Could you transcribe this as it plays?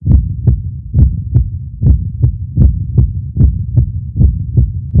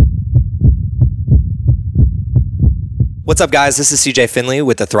What's up, guys? This is CJ Finley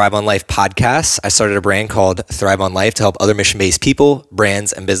with the Thrive on Life podcast. I started a brand called Thrive on Life to help other mission-based people,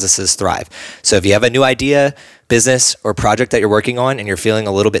 brands, and businesses thrive. So if you have a new idea, business, or project that you're working on and you're feeling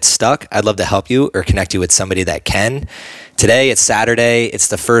a little bit stuck, I'd love to help you or connect you with somebody that can. Today, it's Saturday. It's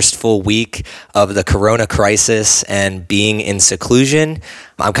the first full week of the corona crisis and being in seclusion.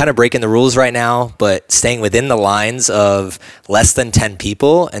 I'm kind of breaking the rules right now, but staying within the lines of less than 10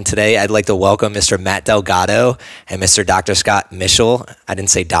 people. And today, I'd like to welcome Mr. Matt Delgado and Mr. Dr. Scott Mitchell. I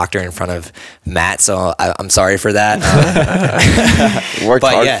didn't say doctor in front of Matt, so I'm sorry for that. Worked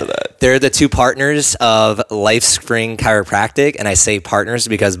hard for that. They're the two partners of LifeSpring Chiropractic, and I say partners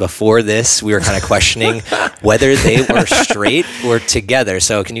because before this, we were kind of questioning whether they were straight or together.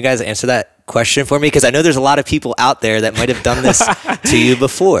 So can you guys answer that question for me? Because I know there's a lot of people out there that might have done this to you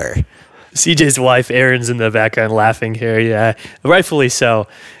before. CJ's wife, Erin's in the background laughing here. Yeah, rightfully so.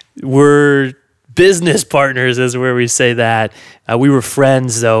 We're business partners is where we say that. We were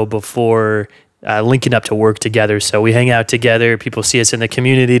friends, though, before linking up to work together. So we hang out together. People see us in the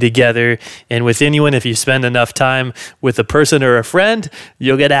community together. And with anyone, if you spend enough time with a person or a friend,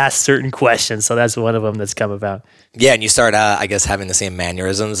 you'll get asked certain questions. So that's one of them that's come about. Yeah, and you start, I guess, having the same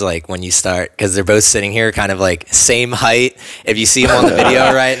mannerisms, like when you start, because they're both sitting here kind of like same height. If you see them on the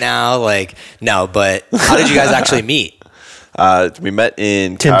video right now, like, no, but how did you guys actually meet? We met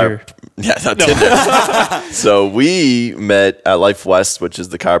in Tinder. Tinder. So we met at Life West, which is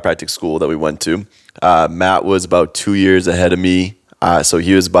the chiropractic school that we went to. Matt was about 2 years ahead of me. So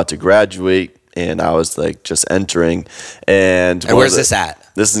he was about to graduate and I was like just entering. And where's this at?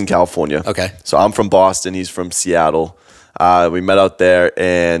 This is in California. Okay. So I'm from Boston. He's from Seattle. We met out there,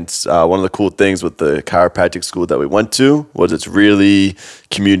 and one of the cool things with the chiropractic school that we went to was it's really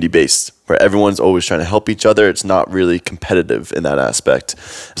community-based, where everyone's always trying to help each other. It's not really competitive in that aspect.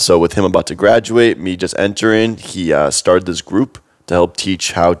 So with him about to graduate, me just entering, he started this group to help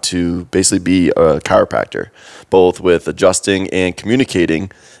teach how to basically be a chiropractor, both with adjusting and communicating,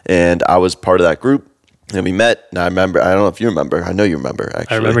 and I was part of that group. And we met, and I don't know if you remember. I know you remember,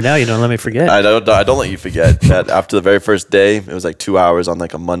 actually. I remember now. You don't let me forget. I don't let you forget that after the very first day, it was like 2 hours on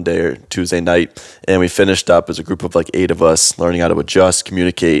like a Monday or Tuesday night, and we finished up as a group of like 8 of us learning how to adjust,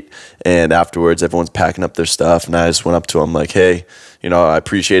 communicate, and afterwards everyone's packing up their stuff, and I just went up to him like, hey, I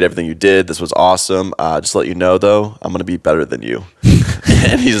appreciate everything you did. This was awesome. Just to let you know, though, I'm going to be better than you.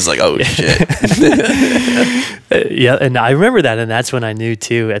 And he's just like, oh, shit. Yeah, and I remember that, and that's when I knew,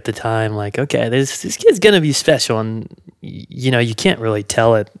 too, at the time, like, okay, this kid's going to be special. And, you can't really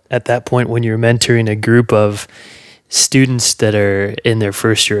tell it at that point when you're mentoring a group of students that are in their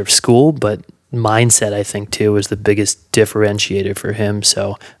first year of school, but mindset, I think, too, was the biggest differentiator for him.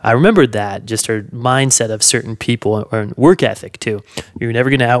 So I remembered that, just our mindset of certain people or work ethic, too. You're never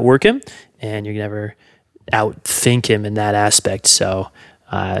going to outwork him, and you're never outthink him in that aspect. So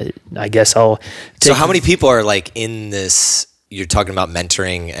I guess I'll So how many people are like in this? You're talking about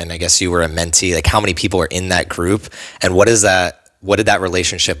mentoring, and I guess you were a mentee. Like, how many people are in that group, and what did that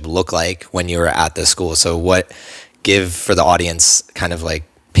relationship look like when you were at the school? So give for the audience kind of like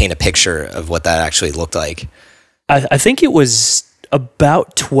paint a picture of what that actually looked like. I think it was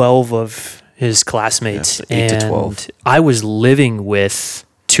about 12 of his classmates. Yeah, so 8 to 12. I was living with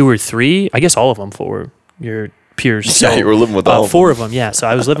 2 or 3, I guess all of them were your peers. So, yeah, you were living with all 4 of them, yeah. So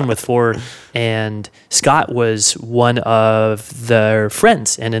I was living with 4, and Scott was one of their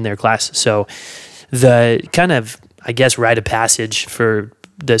friends and in their class. So the kind of, I guess, rite of passage for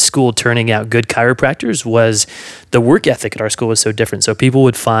the school turning out good chiropractors was the work ethic at our school was so different. So people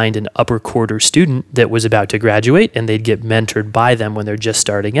would find an upper quarter student that was about to graduate, and they'd get mentored by them when they're just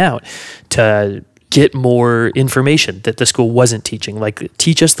starting out to get more information that the school wasn't teaching. Like,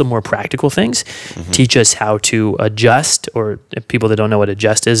 teach us the more practical things, teach us how to adjust, or people that don't know what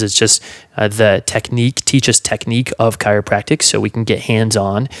adjust is, it's just the technique, teach us technique of chiropractic so we can get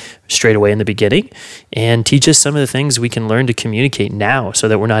hands-on straight away in the beginning, and teach us some of the things we can learn to communicate now so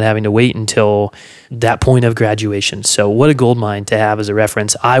that we're not having to wait until that point of graduation. So what a gold mine to have as a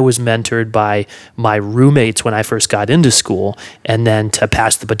reference. I was mentored by my roommates when I first got into school, and then to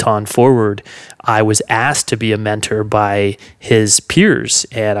pass the baton forward, I was asked to be a mentor by his peers,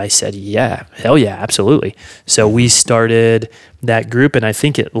 and I said, yeah, hell yeah, absolutely. So we started that group, and I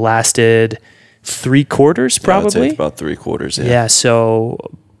think it lasted 3 quarters probably. Yeah, about 3 quarters, yeah. Yeah, so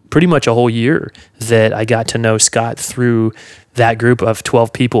pretty much a whole year that I got to know Scott through that group of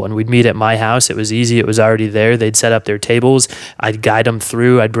 12 people, and we'd meet at my house. It was easy. It was already there. They'd set up their tables. I'd guide them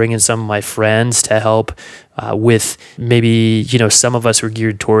through. I'd bring in some of my friends to help with maybe, some of us were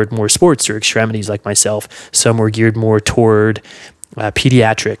geared toward more sports or extremities like myself. Some were geared more toward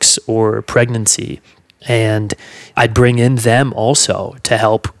pediatrics or pregnancy. And I'd bring in them also to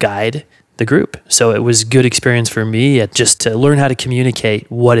help guide the group. So it was good experience for me just to learn how to communicate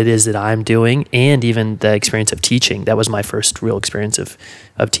what it is that I'm doing, and even the experience of teaching. That was my first real experience of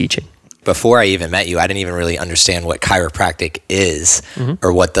teaching. Before I even met you, I didn't even really understand what chiropractic is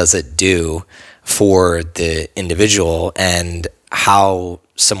or what does it do for the individual, and how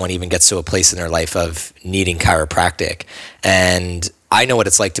someone even gets to a place in their life of needing chiropractic. And I know what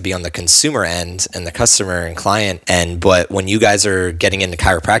it's like to be on the consumer end and the customer and client end, but when you guys are getting into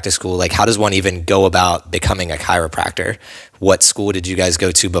chiropractic school, like how does one even go about becoming a chiropractor? What school did you guys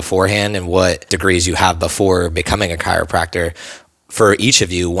go to beforehand, and what degrees you have before becoming a chiropractor? For each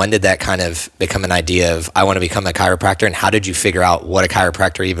of you, when did that kind of become an idea of, I want to become a chiropractor, and how did you figure out what a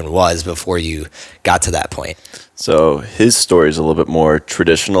chiropractor even was before you got to that point? So his story is a little bit more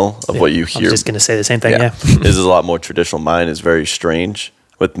traditional of what you hear. I was just going to say the same thing, yeah. His is a lot more traditional. Mine is very strange.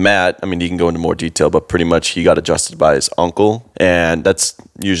 With Matt, I mean, he can go into more detail, but pretty much he got adjusted by his uncle. And that's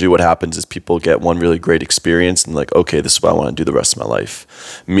usually what happens is people get one really great experience and like, okay, this is what I want to do the rest of my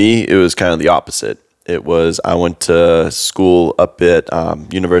life. Me, it was kind of the opposite. It was, I went to school up at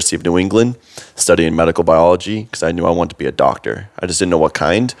University of New England studying medical biology because I knew I wanted to be a doctor. I just didn't know what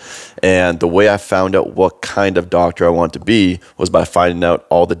kind. And the way I found out what kind of doctor I wanted to be was by finding out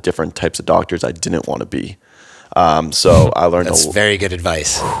all the different types of doctors I didn't want to be. So I learned That's very good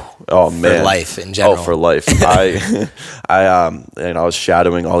advice. Oh man, for life in general. Oh, for life. I was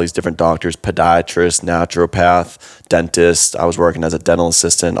shadowing all these different doctors: podiatrist, naturopath, dentist. I was working as a dental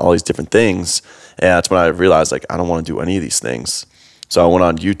assistant, all these different things, and that's when I realized like I don't want to do any of these things. So I went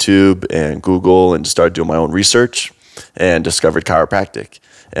on YouTube and Google and just started doing my own research and discovered chiropractic.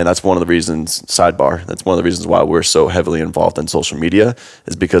 And that's one of the reasons, sidebar, that's one of the reasons why we're so heavily involved in social media,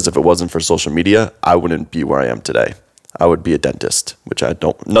 is because if it wasn't for social media, I wouldn't be where I am today. I would be a dentist, which I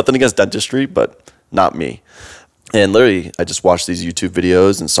don't, nothing against dentistry, but not me. And literally, I just watched these YouTube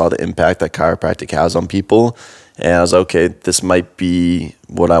videos and saw the impact that chiropractic has on people. And I was like, okay, this might be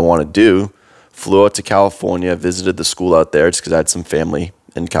what I want to do. Flew out to California, visited the school out there just because I had some family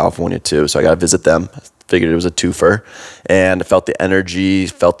in California too. So I got to visit them. Figured it was a twofer, and I felt the energy,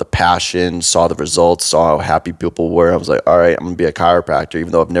 felt the passion, saw the results, saw how happy people were. I was like, all right, I'm gonna be a chiropractor,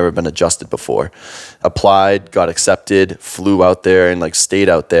 even though I've never been adjusted before. Applied, got accepted, flew out there and like stayed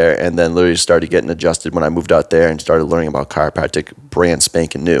out there, and then literally started getting adjusted when I moved out there and started learning about chiropractic brand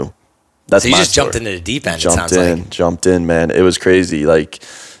spanking new. That's so you just story. Jumped into the deep end, Jumped in, man. It was crazy. Like,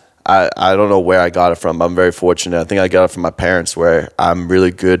 I don't know where I got it from. I'm very fortunate. I think I got it from my parents, where I'm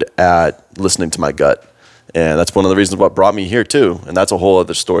really good at listening to my gut. And that's one of the reasons what brought me here too. And that's a whole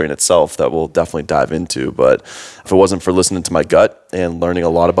other story in itself that we'll definitely dive into. But if it wasn't for listening to my gut and learning a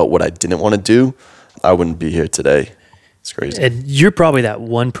lot about what I didn't want to do, I wouldn't be here today. It's crazy. And you're probably that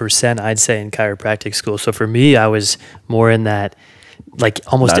 1%, I'd say, in chiropractic school. So for me, I was more in that, like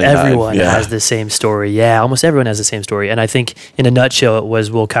almost everyone has the same story. Yeah, almost everyone has the same story. And I think in a nutshell, it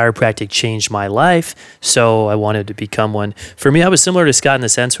was, well, chiropractic changed my life, so I wanted to become one. For me, I was similar to Scott in the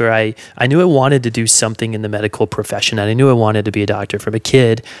sense where I knew I wanted to do something in the medical profession, and I knew I wanted to be a doctor. From a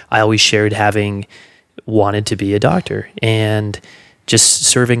kid, I always shared having wanted to be a doctor. And just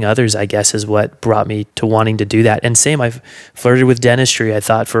serving others, I guess, is what brought me to wanting to do that. And same, I've flirted with dentistry. I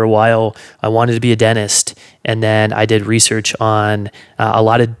thought for a while I wanted to be a dentist. And then I did research on a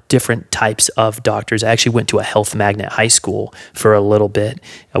lot of different types of doctors. I actually went to a health magnet high school for a little bit,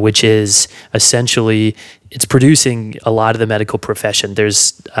 which is essentially, it's producing a lot of the medical profession.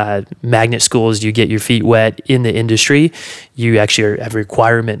 There's magnet schools, you get your feet wet in the industry. You actually have a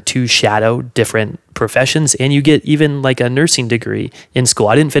requirement to shadow different professions, and you get even like a nursing degree in school.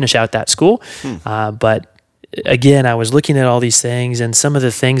 I didn't finish out that school, but again, I was looking at all these things, and some of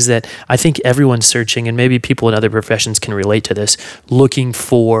the things that I think everyone's searching, and maybe people in other professions can relate to this, looking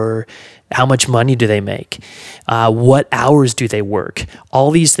for how much money do they make? What hours do they work?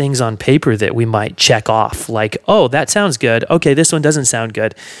 All these things on paper that we might check off, like, oh, that sounds good. Okay, this one doesn't sound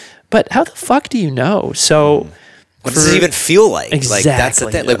good. But how the fuck do you know? So what does it even feel like? Exactly. Like, that's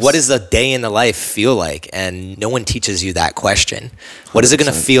the thing. Like, what does the day in the life feel like? And no one teaches you that question. What is it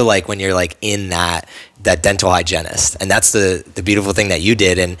going to feel like when you're like in that dental hygienist? And that's the beautiful thing that you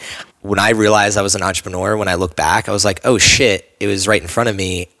did. And when I realized I was an entrepreneur, when I look back, I was like, oh shit, it was right in front of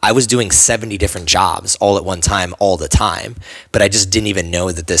me. I was doing 70 different jobs all at one time, all the time, but I just didn't even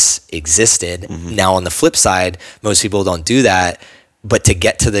know that this existed. Mm-hmm. Now on the flip side, most people don't do that. But to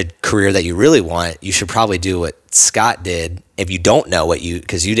get to the career that you really want, you should probably do what Scott did. If you don't know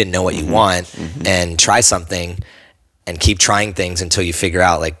because you didn't know what you want, and try something, and keep trying things until you figure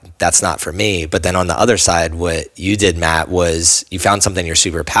out like that's not for me. But then on the other side, what you did, Matt, was you found something you're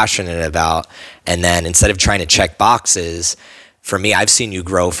super passionate about. And then instead of trying to check boxes, for me, I've seen you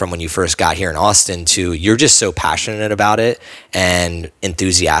grow from when you first got here in Austin to you're just so passionate about it and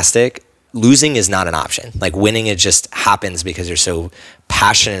enthusiastic. Losing is not an option. Like winning, it just happens because you're so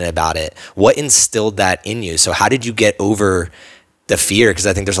passionate about it. What instilled that in you? So how did you get over the fear? Because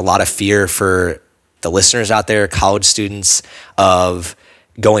I think there's a lot of fear for the listeners out there, college students, of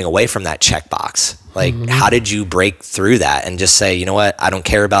going away from that checkbox. Like, how did you break through that and just say, you know what, I don't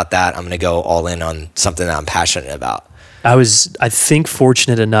care about that. I'm going to go all in on something that I'm passionate about? I was, I think,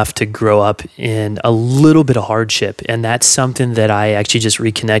 fortunate enough to grow up in a little bit of hardship. And that's something that I actually just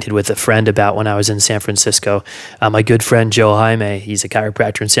reconnected with a friend about when I was in San Francisco. My good friend, Joe Jaime, he's a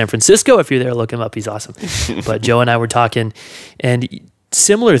chiropractor in San Francisco. If you're there, look him up. He's awesome. But Joe and I were talking, and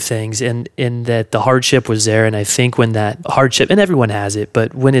similar things in that the hardship was there. And I think when that hardship, and everyone has it,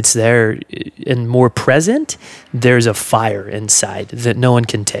 but when it's there and more present, there's a fire inside that no one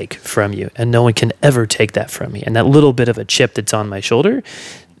can take from you, and no one can ever take that from me. And that little bit of a chip that's on my shoulder,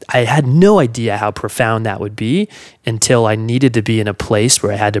 I had no idea how profound that would be until I needed to be in a place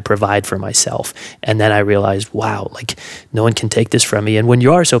where I had to provide for myself. And then I realized, wow, like no one can take this from me. And when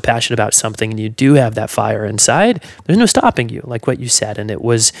you are so passionate about something and you do have that fire inside, there's no stopping you, like what you said. And it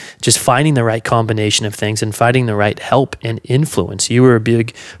was just finding the right combination of things and finding the right help and influence. You were a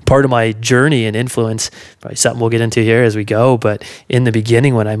big part of my journey and influence, probably something we'll get into here as we go. But in the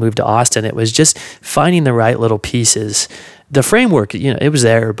beginning, when I moved to Austin, it was just finding the right little pieces. The framework, it was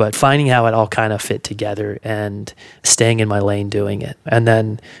there, but finding how it all kind of fit together and staying in my lane doing it. And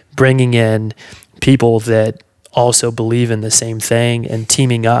then bringing in people that also believe in the same thing and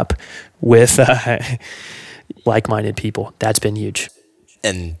teaming up with like-minded people. That's been huge.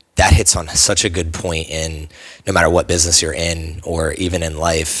 And that hits on such a good point in no matter what business you're in or even in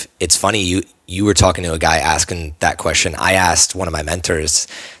life. It's funny, you were talking to a guy asking that question. I asked one of my mentors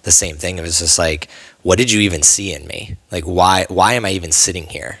the same thing. It was just like, what did you even see in me? Like, why am I even sitting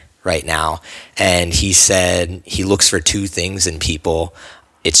here right now? And he said he looks for two things in people.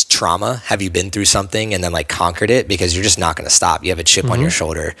 It's trauma. Have you been through something and then like conquered it? Because you're just not going to stop. You have a chip on your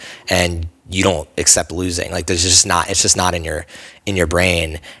shoulder and you don't accept losing. Like it's just not in your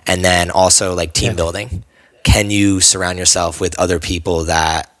brain. And then also like team building. Can you surround yourself with other people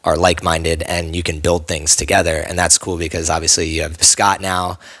that are like-minded and you can build things together? And that's cool because obviously you have Scott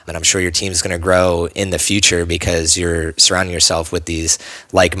now, and I'm sure your team's going to grow in the future because you're surrounding yourself with these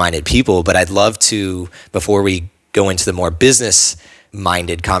like-minded people. But I'd love to, before we go into the more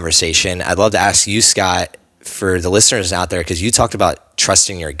business-minded conversation, I'd love to ask you, Scott, for the listeners out there, because you talked about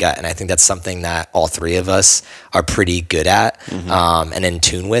trusting your gut, and I think that's something that all three of us are pretty good at and in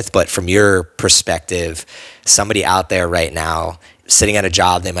tune with. But from your perspective, somebody out there right now sitting at a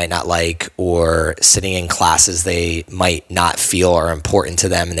job they might not like, or sitting in classes they might not feel are important to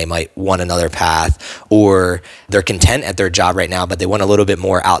them and they might want another path, or they're content at their job right now but they want a little bit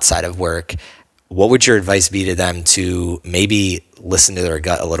more outside of work, what would your advice be to them to maybe listen to their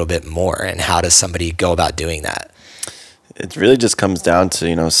gut a little bit more? And how does somebody go about doing that? It really just comes down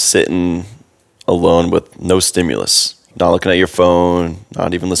to, sitting alone with no stimulus, not looking at your phone,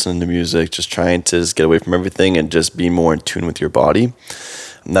 not even listening to music, just trying to just get away from everything and just be more in tune with your body.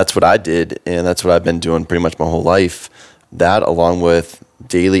 And that's what I did. And that's what I've been doing pretty much my whole life. That along with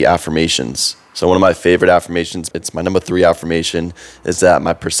daily affirmations. So one of my favorite affirmations, it's my number 3 affirmation, is that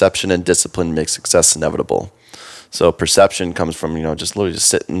my perception and discipline make success inevitable. So perception comes from, just literally just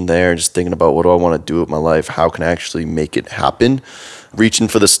sitting there and just thinking about what do I want to do with my life? How can I actually make it happen? Reaching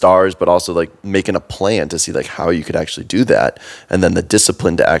for the stars, but also like making a plan to see like how you could actually do that. And then the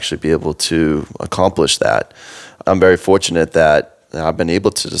discipline to actually be able to accomplish that. I'm very fortunate that I've been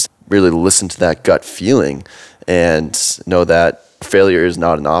able to just really listen to that gut feeling and know that failure is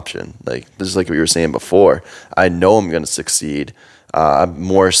not an option. Like this is like what you were saying before. I know I'm going to succeed. I'm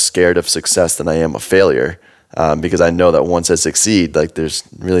more scared of success than I am of failure. Because I know that once I succeed, like there's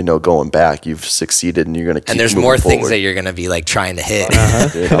really no going back. You've succeeded and you're going to keep moving forward. And there's more things that you're going to be like trying to hit.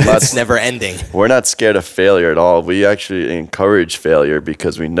 It's never ending. We're not scared of failure at all. We actually encourage failure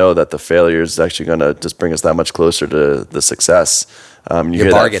because we know that the failure is actually going to just bring us that much closer to the success. Your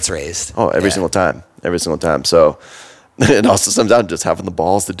bar gets raised. Oh, every single time. Every single time. So it also comes down to just having the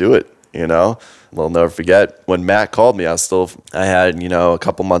balls to do it, We'll never forget when Matt called me, I had, a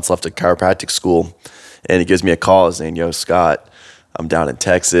couple months left at chiropractic school. And he gives me a call saying, "Yo, Scott, I'm down in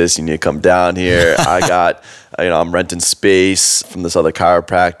Texas. You need to come down here. I'm renting space from this other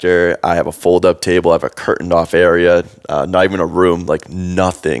chiropractor. I have a fold-up table. I have a curtained-off area, not even a room, like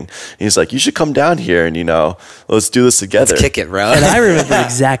nothing. And he's like, you should come down here and, let's do this together. Let's kick it, bro. And I remember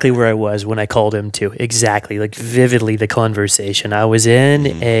exactly where I was when I called him too. Exactly, like vividly the conversation. I was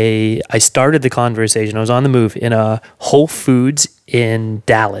I started the conversation. I was on the move in a Whole Foods in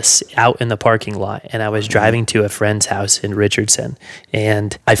Dallas, out in the parking lot, and I was driving to a friend's house in Richardson,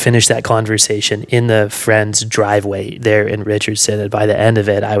 and I finished that conversation in the friend's driveway there in Richardson, and by the end of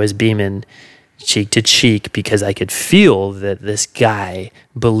it, I was beaming cheek to cheek because I could feel that this guy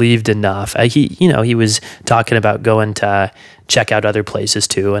believed enough. He was talking about going to check out other places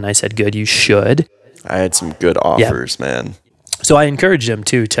too, and I said, good, you should. I had some good offers, man. So I encouraged him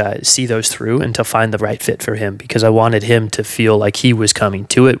too to see those through and to find the right fit for him, because I wanted him to feel like he was coming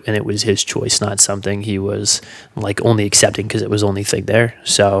to it and it was his choice, not something he was like only accepting because it was the only thing there.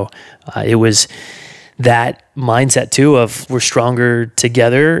 So it was that mindset too of we're stronger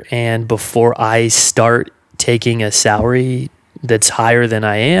together, and before I start taking a salary that's higher than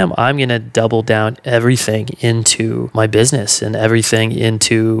I am, I'm going to double down everything into my business and everything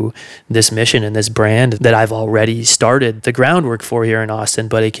into this mission and this brand that I've already started the groundwork for here in Austin,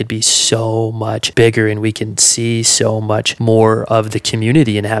 but it could be so much bigger and we can see so much more of the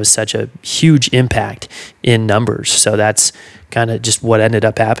community and have such a huge impact in numbers. So that's kind of just what ended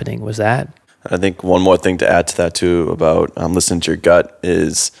up happening was that. I think one more thing to add to that too about listening to your gut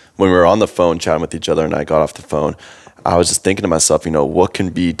is when we were on the phone chatting with each other and I got off the phone, I was just thinking to myself, what can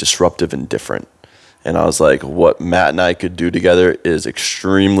be disruptive and different? And I was like, what Matt and I could do together is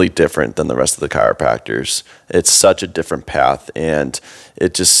extremely different than the rest of the chiropractors. It's such a different path, and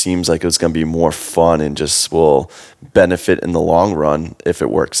it just seems like it's going to be more fun and just will benefit in the long run if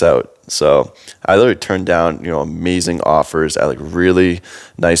it works out. So I literally turned down, amazing offers at like really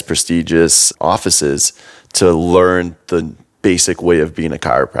nice, prestigious offices to learn the basic way of being a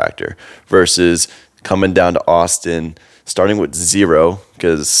chiropractor versus coming down to Austin, starting with zero,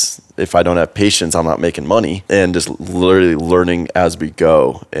 because if I don't have patience, I'm not making money, and just literally learning as we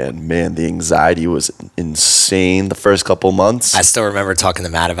go. And man, the anxiety was insane the first couple months. I still remember talking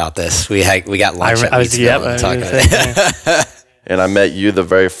to Matt about this. We got lunch at Wheatsville and talking about it. And I met you the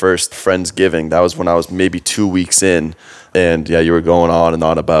very first Friendsgiving. That was when I was maybe 2 weeks in. And yeah, you were going on and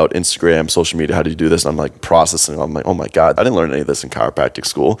on about Instagram, social media, how do you do this? And I'm like processing. I'm like, oh my God, I didn't learn any of this in chiropractic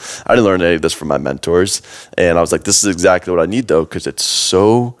school. I didn't learn any of this from my mentors. And I was like, this is exactly what I need though, because it's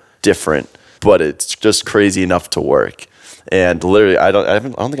so different, but it's just crazy enough to work. And literally, I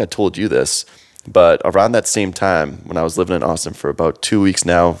don't think I told you this, but around that same time when I was living in Austin for about 2 weeks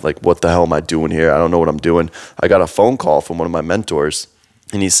now, like, what the hell am I doing here? I don't know what I'm doing. I got a phone call from one of my mentors,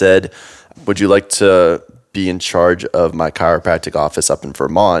 and he said, would you like to be in charge of my chiropractic office up in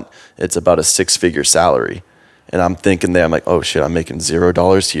Vermont? It's about a 6-figure salary. And I'm thinking there, I'm like, oh shit, I'm making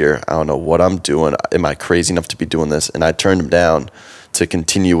 $0 here. I don't know what I'm doing. Am I crazy enough to be doing this? And I turned him down to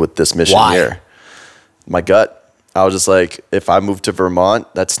continue with this mission. Why? Here. My gut. I was just like, if I moved to Vermont,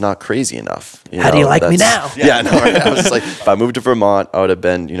 that's not crazy enough. How do you like me now? Yeah, I know. Right? I was just like, if I moved to Vermont, I would have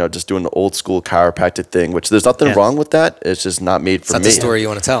been, just doing the old school chiropractic thing, which there's nothing wrong with that. It's just not made for me. That's the story you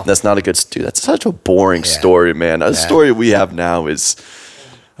want to tell. That's not a good story. That's such a boring story, man. A story we have now is,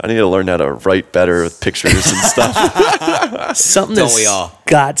 I need to learn how to write better with pictures and stuff. Something that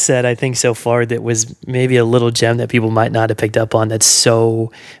Scott said, I think, so far that was maybe a little gem that people might not have picked up on that's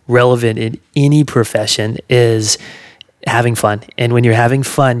so relevant in any profession is having fun. And when you're having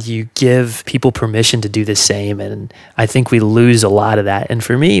fun, you give people permission to do the same. And I think we lose a lot of that. And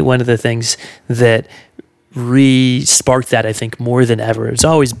for me, one of the things that re-sparked that, I think, more than ever, it's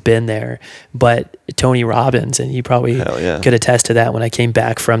always been there, but Tony Robbins, and you probably could attest to that when I came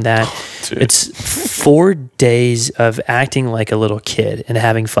back from that. It's 4 days of acting like a little kid and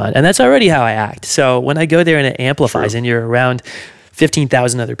having fun. And that's already how I act. So when I go there and it amplifies and you're around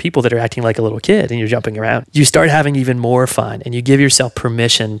 15,000 other people that are acting like a little kid and you're jumping around, you start having even more fun and you give yourself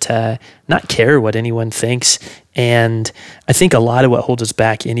permission to not care what anyone thinks. And I think a lot of what holds us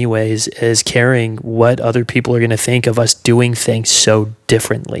back anyways is caring what other people are going to think of us doing things so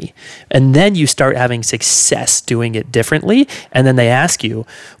differently. And then you start having success doing it differently. And then they ask you,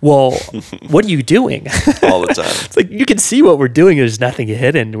 well, what are you doing? All the time. It's like, you can see what we're doing. There's nothing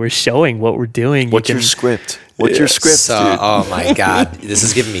hidden. We're showing what we're doing. What's your script? What's your script, dude? Oh my God. This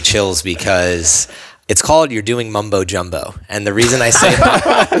is giving me chills because It's called You're Doing Mumbo Jumbo. And the reason I say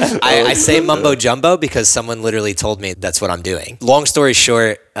I say mumbo jumbo because someone literally told me that's what I'm doing. Long story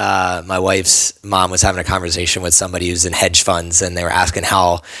short, my wife's mom was having a conversation with somebody who's in hedge funds, and they were asking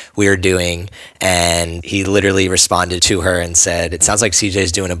how we were doing. And he literally responded to her and said, it sounds like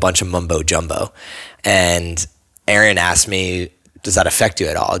CJ's doing a bunch of mumbo jumbo. And Aaron asked me, does that affect you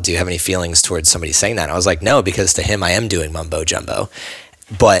at all? Do you have any feelings towards somebody saying that? And I was like, no, because to him, I am doing mumbo jumbo.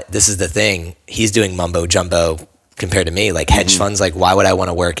 But this is the thing, he's doing mumbo jumbo compared to me. Like hedge funds, like why would I want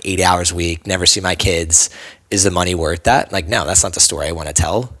to work 80 hours a week, never see my kids? Is the money worth that? Like, no, that's not the story I want to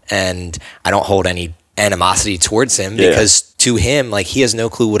tell. And I don't hold any animosity towards him because to him, like he has no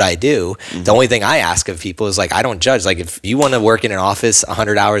clue what I do. The only thing I ask of people is like, I don't judge. Like if you want to work in an office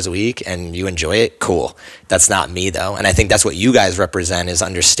 100 hours a week and you enjoy it, cool. That's not me though. And I think that's what you guys represent, is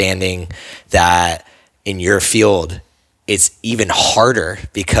understanding that in your field, it's even harder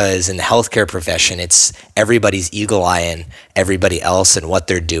because in the healthcare profession, it's everybody's eagle-eyeing everybody else and what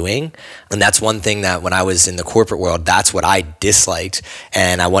they're doing. And that's one thing that when I was in the corporate world, that's what I disliked.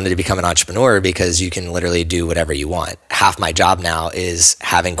 And I wanted to become an entrepreneur because you can literally do whatever you want. Half my job now is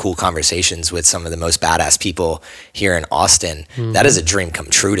having cool conversations with some of the most badass people here in Austin. That is a dream come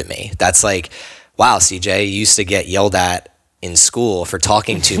true to me. That's like, wow, CJ, you used to get yelled at in school for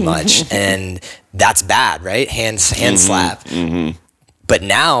talking too much, and that's bad, right? Hand slap. But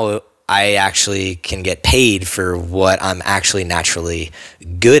now I actually can get paid for what I'm actually naturally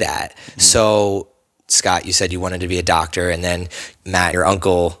good at. So Scott, you said you wanted to be a doctor, and then Matt, your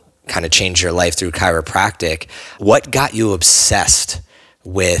uncle, kind of changed your life through chiropractic. What got you obsessed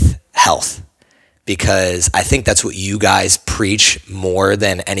with health? Because I think that's what you guys preach more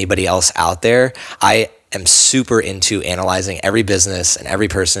than anybody else out there. I am super into analyzing every business and every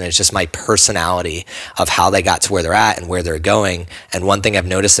person. It's just my personality of how they got to where they're at and where they're going. And one thing I've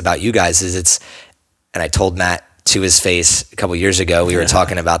noticed about you guys is and I told Matt to his face a couple years ago, we were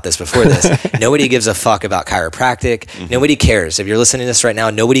talking about this before this, nobody gives a fuck about chiropractic. Nobody cares. If you're listening to this right now,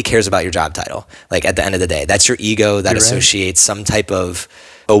 nobody cares about your job title. Like at the end of the day, that's your ego that associates some type of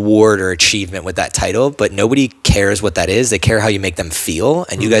award or achievement with that title, but nobody cares what that is. They care how you make them feel.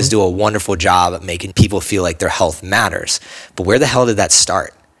 And you guys do a wonderful job at making people feel like their health matters. But where the hell did that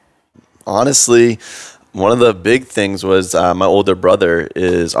start? Honestly, one of the big things was my older brother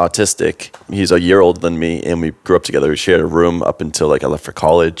is autistic. He's a year older than me, and we grew up together. We shared a room up until like I left for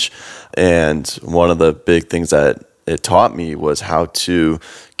college. And one of the big things that it taught me was how to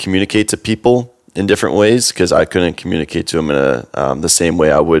communicate to people in different ways, because I couldn't communicate to him in the same way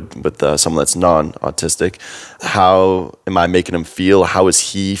I would with someone that's non-autistic. How am I making him feel? How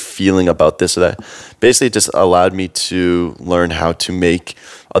is he feeling about this or that? Basically, it just allowed me to learn how to make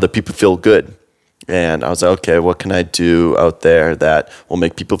other people feel good. And I was like, okay, what can I do out there that will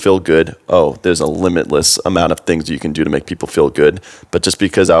make people feel good? Oh, there's a limitless amount of things you can do to make people feel good. But just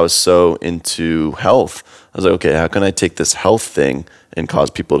because I was so into health, I was like, okay, how can I take this health thing and cause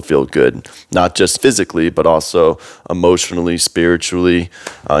people to feel good? Not just physically, but also emotionally, spiritually,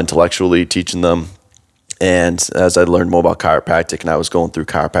 intellectually, teaching them. And as I learned more about chiropractic and I was going through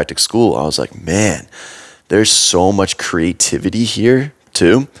chiropractic school, I was like, man, there's so much creativity here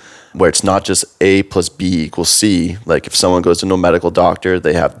too, where it's not just A plus B equals C. Like if someone goes to no medical doctor,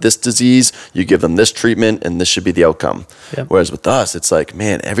 they have this disease, you give them this treatment, and this should be the outcome. Yep. Whereas with us, it's like,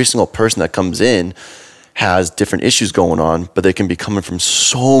 man, every single person that comes in has different issues going on, but they can be coming from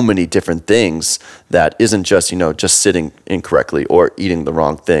so many different things that isn't just, just sitting incorrectly or eating the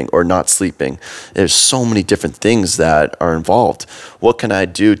wrong thing or not sleeping. There's so many different things that are involved. What can I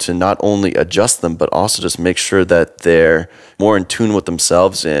do to not only adjust them, but also just make sure that they're more in tune with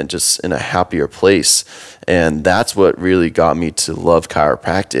themselves and just in a happier place? And that's what really got me to love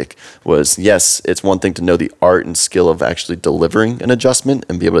chiropractic was, yes, it's one thing to know the art and skill of actually delivering an adjustment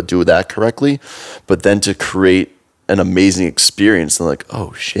and be able to do that correctly, but then to create an amazing experience and like,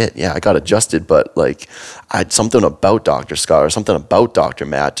 oh shit, yeah, I got adjusted, but like something about Dr. Scott or something about Dr.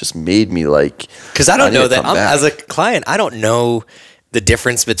 Matt just made me like, because I don't know that as a client, I don't know the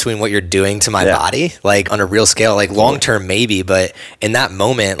difference between what you're doing to my body, like on a real scale, like long-term maybe, but in that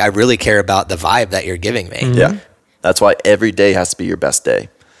moment, I really care about the vibe that you're giving me. Yeah. That's why every day has to be your best day.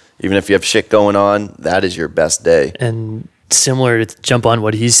 Even if you have shit going on, that is your best day. And similar to jump on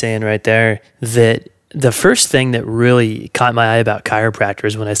what he's saying right there, that the first thing that really caught my eye about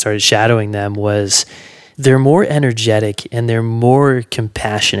chiropractors when I started shadowing them was they're more energetic and they're more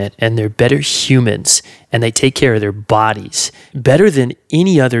compassionate and they're better humans and they take care of their bodies better than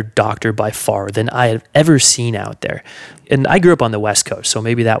any other doctor by far than I have ever seen out there. And I grew up on the West Coast, so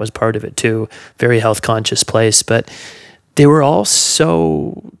maybe that was part of it too. Very health conscious place. But they were all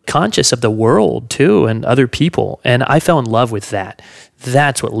so conscious of the world too and other people. And I fell in love with that.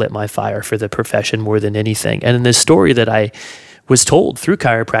 That's what lit my fire for the profession more than anything. And in this story that I was told through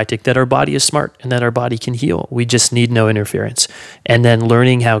chiropractic, that our body is smart and that our body can heal. We just need no interference. And then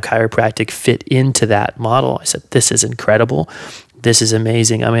learning how chiropractic fit into that model, I said, this is incredible. This is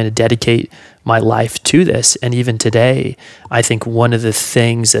amazing. I'm going to dedicate my life to this. And even today, I think one of the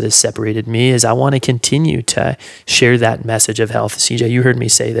things that has separated me is I want to continue to share that message of health. CJ, you heard me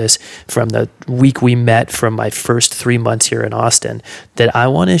say this from the week we met, from my first 3 months here in Austin, that I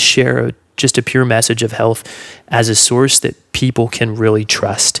want to share just a pure message of health as a source that people can really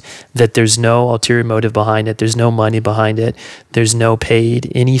trust, that there's no ulterior motive behind it. There's no money behind it. There's no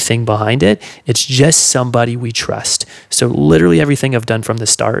paid anything behind it. It's just somebody we trust. So literally everything I've done from the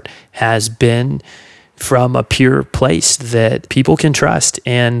start has been from a pure place that people can trust,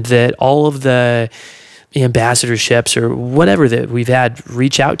 and that all of the ambassadorships or whatever that we've had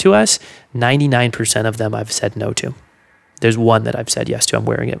reach out to us, 99% of them I've said no to. There's one that I've said yes to. I'm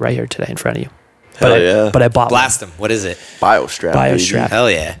wearing it right here today in front of you. But I bought Blast them. What is it? BioStrap. BioStrap.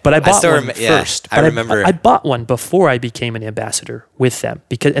 Hell yeah. But I bought one first. I remember. I bought one before I became an ambassador with them,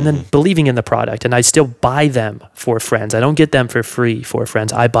 and then believing in the product. And I still buy them for friends. I don't get them for free for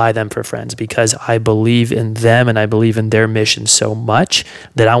friends. I buy them for friends because I believe in them and I believe in their mission so much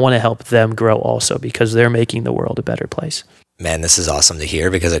that I want to help them grow also, because they're making the world a better place. Man, this is awesome to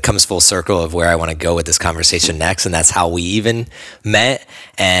hear, because it comes full circle of where I want to go with this conversation next. And that's how we even met.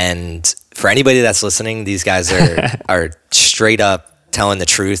 And for anybody that's listening, these guys are straight up telling the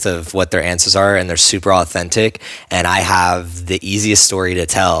truth of what their answers are, and they're super authentic. And I have the easiest story to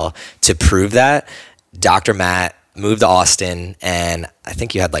tell to prove that. Dr. Matt moved to Austin, and I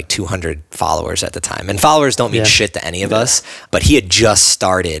think you had like 200 followers at the time. And followers don't mean shit to any of us, but he had just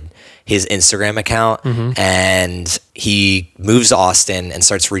started his Instagram account, and he moves to Austin and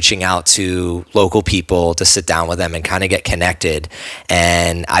starts reaching out to local people to sit down with them and kind of get connected.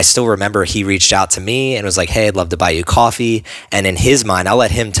 And I still remember he reached out to me and was like, hey, I'd love to buy you coffee. And in his mind, I'll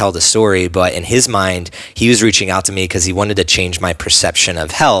let him tell the story, but in his mind, he was reaching out to me because he wanted to change my perception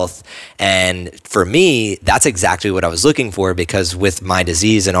of health. And for me, that's exactly what I was looking for, because with my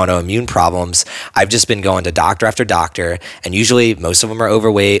disease and autoimmune problems, I've just been going to doctor after doctor, and usually most of them are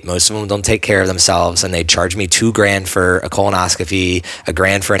overweight, most of them don't take care of themselves, and they charge me $2,000 for a colonoscopy,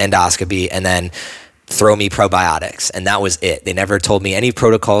 $1,000 for an endoscopy, and then throw me probiotics. And that was it. They never told me any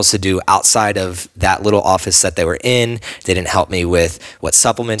protocols to do outside of that little office that they were in. They didn't help me with what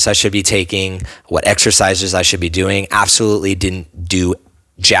supplements I should be taking, what exercises I should be doing. Absolutely didn't do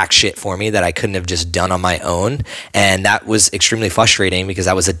jack shit for me that I couldn't have just done on my own. And that was extremely frustrating, because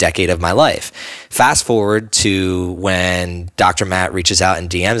that was a decade of my life. Fast forward to when Dr. Matt reaches out and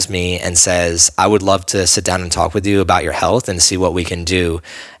DMs me and says, I would love to sit down and talk with you about your health and see what we can do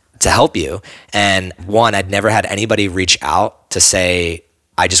to help you. And one, I'd never had anybody reach out to say,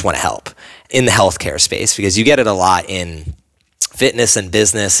 I just want to help in the healthcare space, because you get it a lot in fitness and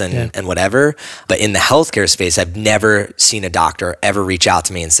business and whatever. But in the healthcare space, I've never seen a doctor ever reach out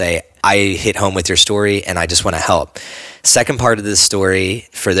to me and say, I hit home with your story and I just want to help. Second part of this story,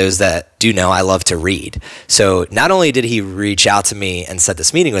 for those that do know, I love to read. So not only did he reach out to me and set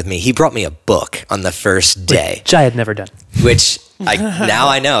this meeting with me, he brought me a book on the first day. Which I had never done. Which now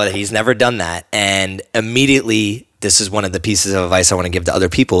I know that he's never done that. And immediately, this is one of the pieces of advice I want to give to other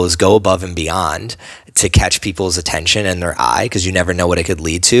people, is go above and beyond to catch people's attention and their eye, because you never know what it could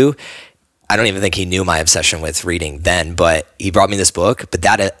lead to. I don't even think he knew my obsession with reading then, but he brought me this book, but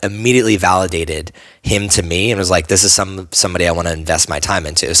that immediately validated him to me and was like, this is somebody I want to invest my time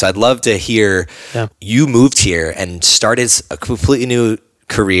into. So I'd love to hear you moved here and started a completely new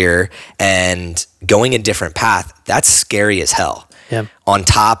career and going a different path. That's scary as hell. Yeah. On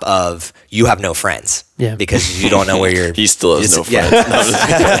top of you have no friends. Yeah. Because you don't know where you're. He still has no friends.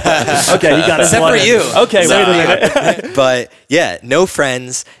 Okay, you got it. Except for you. Okay, wait a minute. But yeah, no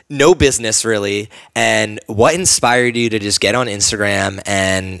friends, no business really. And what inspired you to just get on Instagram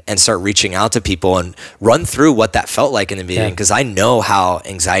and start reaching out to people and run through what that felt like in the beginning? Because I know how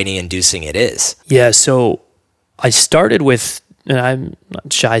anxiety inducing it is. Yeah, so I started with, and I'm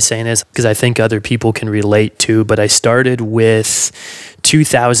not shy saying this because I think other people can relate to, but I started with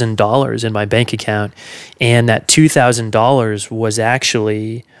 $2,000 in my bank account, and that $2,000 was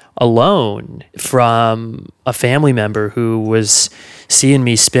actually a loan from a family member who was seeing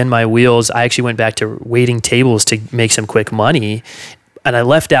me spin my wheels. I actually went back to waiting tables to make some quick money. And I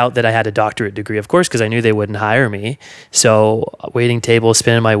left out that I had a doctorate degree, of course, because I knew they wouldn't hire me. So waiting tables,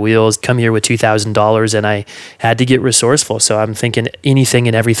 spinning my wheels, come here with $2,000, and I had to get resourceful. So I'm thinking anything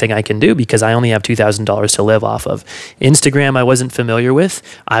and everything I can do because I only have $2,000 to live off of. Instagram I wasn't familiar with.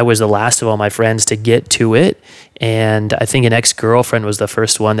 I was the last of all my friends to get to it. And I think an ex-girlfriend was the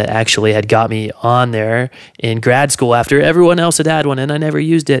first one that actually had got me on there in grad school after everyone else had one, and I never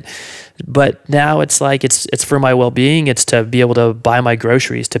used it. But now it's like it's for my well-being. It's to be able to buy my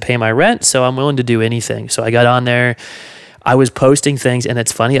groceries, to pay my rent. So I'm willing to do anything. So I got on there. I was posting things, and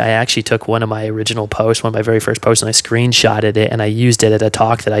it's funny. I actually took one of my original posts, one of my very first posts, and I screenshotted it, and I used it at a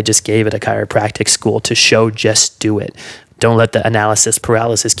talk that I just gave at a chiropractic school to show just do it. Don't let the analysis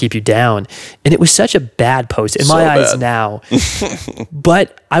paralysis keep you down. And it was such a bad post in my eyes now.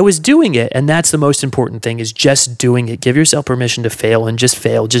 But I was doing it. And that's the most important thing, is just doing it. Give yourself permission to fail and just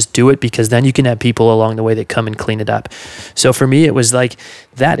fail. Just do it, because then you can have people along the way that come and clean it up. So for me, it was like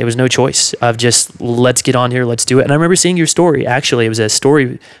that. It was no choice of just, let's get on here, let's do it. And I remember seeing your story. Actually, it was a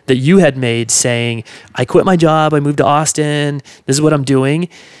story that you had made saying, I quit my job, I moved to Austin, this is what I'm doing.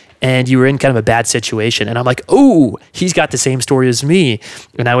 And you were in kind of a bad situation. And I'm like, oh, he's got the same story as me.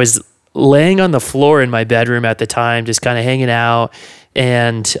 And I was laying on the floor in my bedroom at the time, just kind of hanging out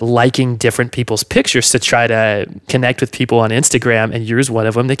and liking different people's pictures to try to connect with people on Instagram. And yours one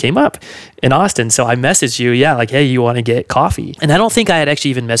of them that came up in Austin. So I messaged you, like, hey, you want to get coffee? And I don't think I had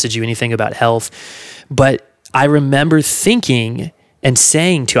actually even messaged you anything about health. But I remember thinking and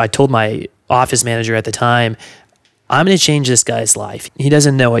saying I told my office manager at the time, I'm going to change this guy's life. He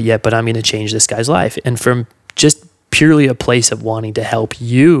doesn't know it yet, but I'm going to change this guy's life. And from just purely a place of wanting to help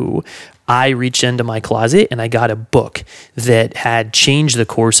you, I reached into my closet and I got a book that had changed the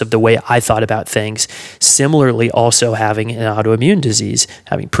course of the way I thought about things. Similarly, also having an autoimmune disease,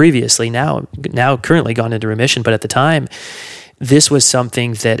 having previously, now currently gone into remission, but at the time, this was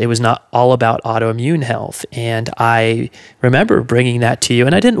something that it was not all about autoimmune health. And I remember bringing that to you,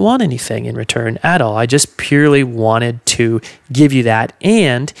 and I didn't want anything in return at all. I just purely wanted to give you that.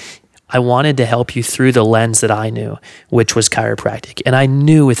 And I wanted to help you through the lens that I knew, which was chiropractic. And I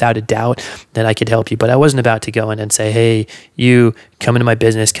knew without a doubt that I could help you, but I wasn't about to go in and say, hey, you come into my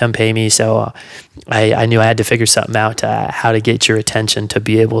business, come pay me. So I knew I had to figure something out how to get your attention to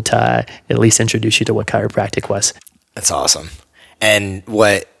be able to at least introduce you to what chiropractic was. That's awesome. And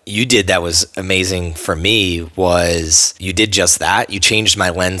what you did that was amazing for me was you did just that. You changed my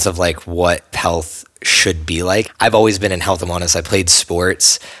lens of like what health should be like. I've always been in health and wellness. I played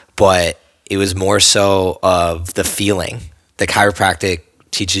sports, but it was more so of the feeling. The chiropractic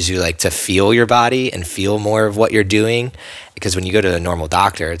teaches you like to feel your body and feel more of what you're doing. Because when you go to a normal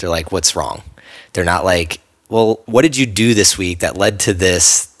doctor, they're like, what's wrong? They're not like, well, what did you do this week that led to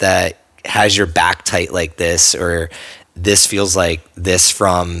this, that has your back tight like this, or this feels like this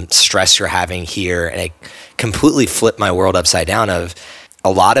from stress you're having here. And it completely flipped my world upside down. Of a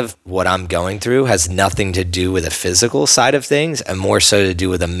lot of what I'm going through has nothing to do with the physical side of things, and more so to do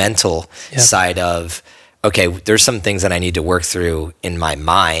with the mental side of, okay, there's some things that I need to work through in my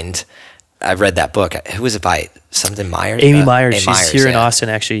mind. I've read that book. Who was it by? Something Myers? Amy Myers. She's here in Austin,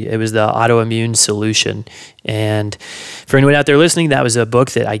 actually. It was the Autoimmune Solution. And for anyone out there listening, that was a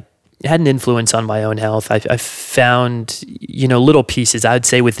book that I had an influence on my own health. I found, little pieces. I would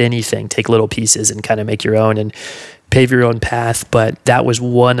say with anything, take little pieces and kind of make your own and pave your own path. But that was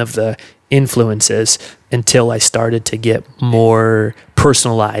one of the influences until I started to get more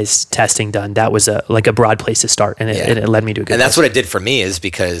personalized testing done. That was a broad place to start, and it led me to a good place. And that's what it did for me, is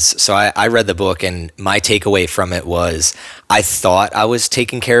because, I read the book, and my takeaway from it was I thought I was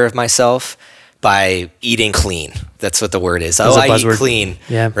taking care of myself by eating clean. That's what the word is. I eat clean,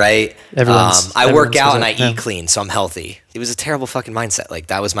 right? I work out and I eat clean, so I'm healthy. It was a terrible fucking mindset. Like,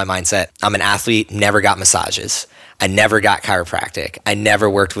 that was my mindset. I'm an athlete, never got massages. I never got chiropractic. I never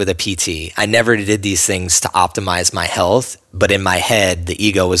worked with a PT. I never did these things to optimize my health. But in my head, the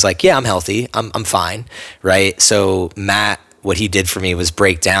ego was like, yeah, I'm healthy. I'm fine, right? So Matt, what he did for me was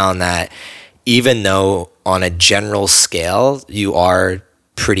break down that even though on a general scale, you are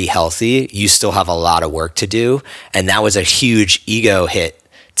pretty healthy, you still have a lot of work to do. And that was a huge ego hit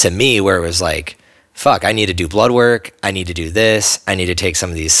to me, where it was like, fuck, I need to do blood work. I need to do this. I need to take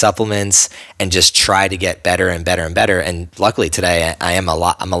some of these supplements and just try to get better and better and better. And luckily today I'm a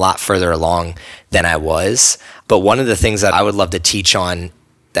lot further along than I was. But one of the things that I would love to teach on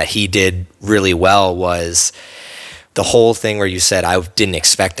that he did really well was the whole thing where you said, I didn't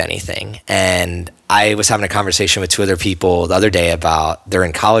expect anything. And I was having a conversation with two other people the other day about, they're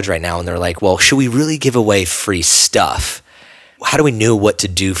in college right now, and they're like, well, should we really give away free stuff? how do we know what to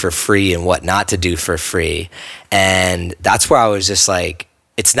do for free and what not to do for free? And that's where I was just like,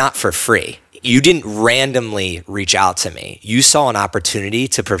 it's not for free. You didn't randomly reach out to me. You saw an opportunity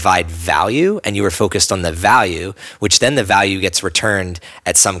to provide value, and you were focused on the value, which then the value gets returned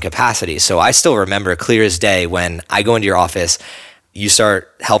at some capacity. So I still remember clear as day when I go into your office, you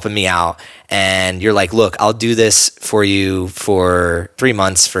start helping me out, and you're like, look, I'll do this for you for 3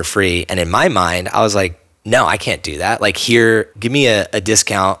 months for free. And in my mind, I was like, no, I can't do that. Like, here, give me a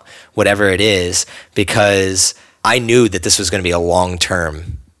discount, whatever it is, because I knew that this was going to be a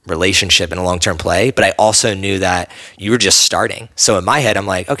long-term relationship and a long-term play, but I also knew that you were just starting. So in my head, I'm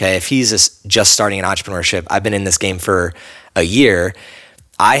like, okay, if he's just starting in entrepreneurship, I've been in this game for a year,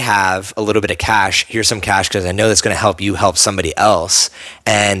 I have a little bit of cash. Here's some cash because I know that's going to help you help somebody else.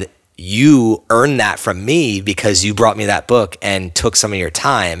 And you earned that from me because you brought me that book and took some of your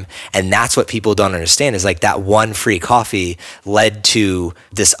time. And that's what people don't understand, is like that one free coffee led to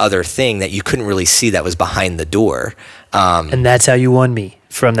this other thing that you couldn't really see that was behind the door. And that's how you won me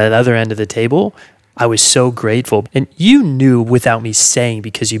from that other end of the table. I was so grateful. And you knew without me saying,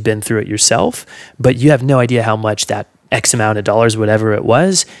 because you've been through it yourself, but you have no idea how much that X amount of dollars, whatever it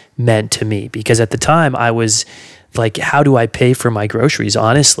was, meant to me. Because at the time I was like, how do I pay for my groceries,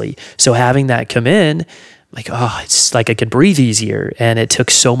 honestly? So having that come in, like, oh, it's like I could breathe easier. And it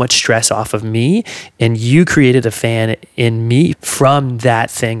took so much stress off of me. And you created a fan in me from that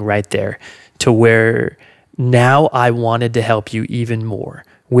thing right there, to where now I wanted to help you even more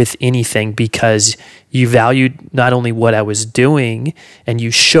with anything, because you valued not only what I was doing, and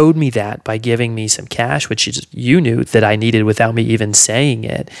you showed me that by giving me some cash, which you knew that I needed without me even saying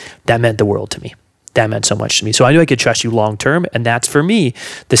it. That meant the world to me. That meant so much to me. So I knew I could trust you long term. And that's, for me,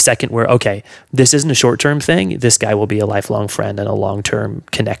 the second where, okay, this isn't a short term thing. This guy will be a lifelong friend and a long term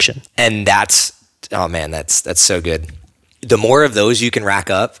connection. And that's, oh man, that's so good. The more of those you can rack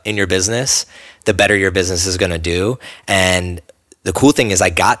up in your business, the better your business is going to do. And the cool thing is,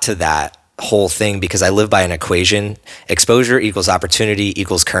 I got to that whole thing because I live by an equation: exposure equals opportunity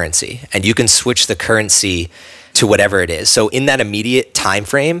equals currency. And you can switch the currency to whatever it is. So in that immediate time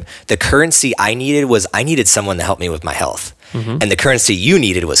frame, the currency I needed someone to help me with my health. Mm-hmm. And the currency you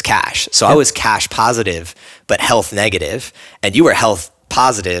needed was cash. So I was cash positive, but health negative. And you were health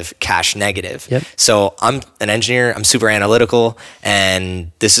positive, cash negative. Yep. So I'm an engineer, I'm super analytical,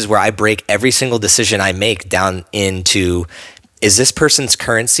 and this is where I break every single decision I make down into, is this person's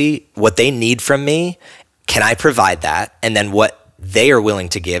currency what they need from me? Can I provide that? And then what they are willing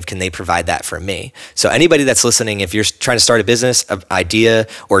to give, can they provide that for me? So anybody that's listening, if you're trying to start a business, an idea,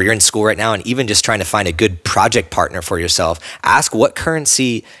 or you're in school right now and even just trying to find a good project partner for yourself, ask what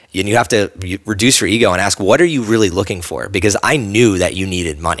currency, and you have to reduce your ego and ask, what are you really looking for? Because I knew that you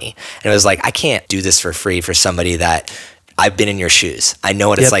needed money. And it was like, I can't do this for free for somebody that I've been in your shoes. I know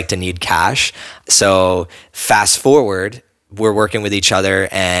what it's like to need cash. So fast forward, we're working with each other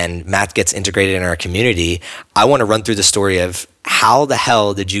and Matt gets integrated in our community. I want to run through the story of how the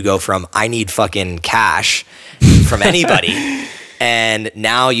hell did you go from I need fucking cash from anybody and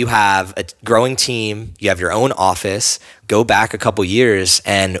now you have a growing team, you have your own office. Go back a couple years,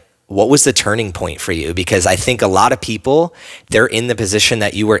 and what was the turning point for you? Because I think a lot of people, they're in the position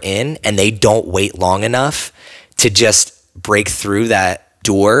that you were in and they don't wait long enough to just break through that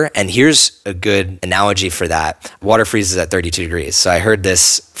door. And here's a good analogy for that. Water freezes at 32 degrees. So I heard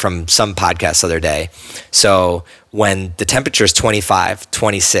this from some podcast the other day. So when the temperature is 25,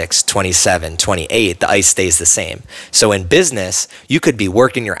 26, 27, 28, the ice stays the same. So in business, you could be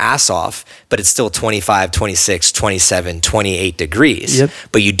working your ass off, but it's still 25, 26, 27, 28 degrees. Yep.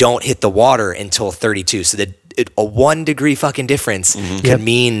 But you don't hit the water until 32. So a 1 degree fucking difference can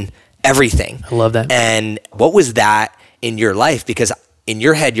mean everything. I love that. And what was that in your life? Because in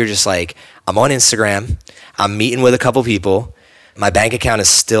your head, you're just like, I'm on Instagram, I'm meeting with a couple people, my bank account is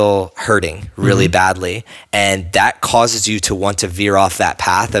still hurting really badly. And that causes you to want to veer off that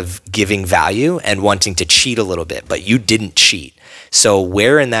path of giving value and wanting to cheat a little bit, but you didn't cheat. So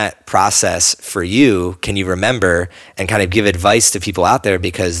where in that process for you can you remember and kind of give advice to people out there?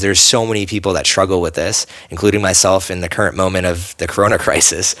 Because there's so many people that struggle with this, including myself in the current moment of the Corona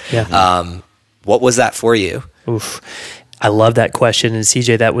crisis. Yeah. What was that for you? Oof. I love that question. And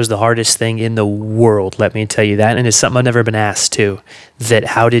CJ, that was the hardest thing in the world, let me tell you that. And it's something I've never been asked too, that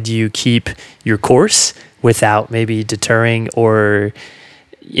how did you keep your course without maybe deterring or,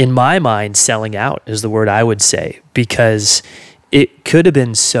 in my mind, selling out is the word I would say. Because it could have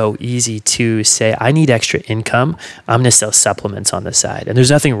been so easy to say, I need extra income. I'm going to sell supplements on the side. And there's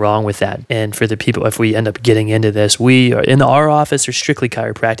nothing wrong with that. And for the people, if we end up getting into this, we are in our office are strictly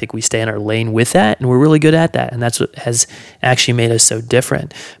chiropractic. We stay in our lane with that, and we're really good at that. And that's what has actually made us so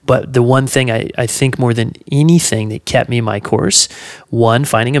different. But the one thing I think more than anything that kept me my course, one,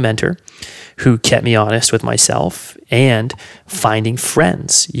 finding a mentor who kept me honest with myself, and finding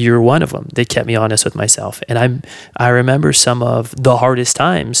friends. You're one of them that kept me honest with myself. And I remember some of the hardest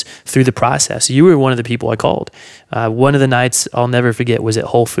times through the process. You were one of the people I called. One of the nights I'll never forget was at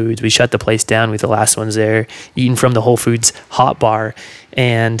Whole Foods. We shut the place down. We were the last ones there, eating from the Whole Foods hot bar.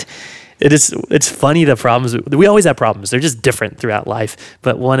 And it's funny, the problems. We always have problems. They're just different throughout life.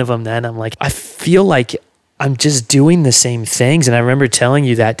 But one of them then, I'm like, I feel like I'm just doing the same things. And I remember telling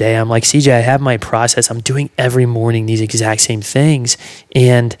you that day, I'm like, CJ, I have my process. I'm doing every morning these exact same things.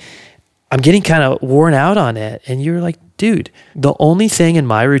 And I'm getting kind of worn out on it. And you were like, dude, the only thing in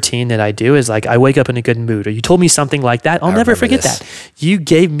my routine that I do is like, I wake up in a good mood. Or you told me something like that. I'll never forget that. You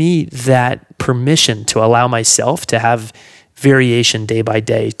gave me that permission to allow myself to have variation day by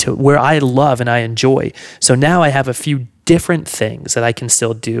day to where I love and I enjoy. So now I have a few different things that I can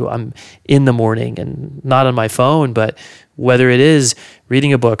still do. I'm in the morning and not on my phone, but whether it is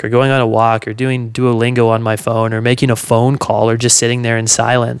reading a book or going on a walk or doing Duolingo on my phone or making a phone call or just sitting there in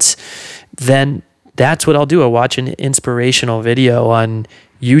silence, then that's what I'll do. I'll watch an inspirational video on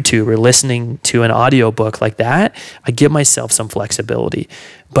YouTube or listening to an audiobook like that. I give myself some flexibility.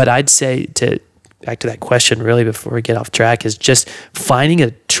 But I'd say back to that question really before we get off track is just finding a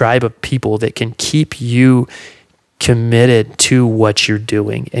tribe of people that can keep you committed to what you're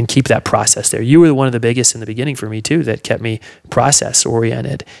doing and keep that process there. You were one of the biggest in the beginning for me too, that kept me process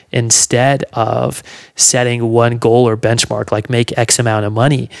oriented instead of setting one goal or benchmark, like make X amount of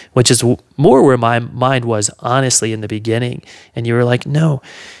money, which is more where my mind was honestly in the beginning. And you were like, no,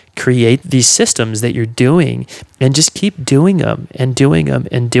 create these systems that you're doing and just keep doing them and doing them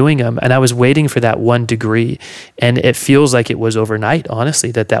and doing them. And I was waiting for that 1 degree, and it feels like it was overnight, honestly,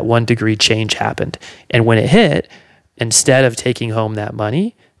 that 1 degree change happened. And when it hit, instead of taking home that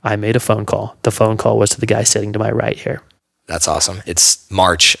money, I made a phone call. The phone call was to the guy sitting to my right here. That's awesome. It's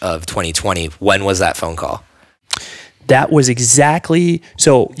March of 2020. When was that phone call? That was exactly,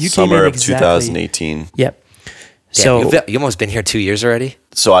 so you Summer came in of 2018. Yep. Damn, So you almost been here 2 years already?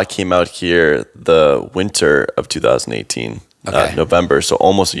 So I came out here the winter of 2018, Okay. November, so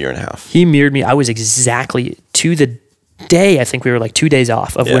almost a year and a half. he mirrored me. I was exactly to the day, I think we were like 2 days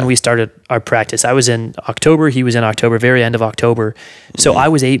off of when we started our practice. I was in October, he was in October, very end of October. So I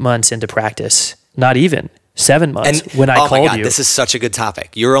was 8 months into practice, not even 7 months when I called my God, you. this is such a good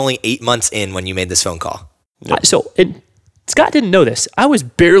topic. You're only 8 months in when you made this phone call. Scott didn't know this. I was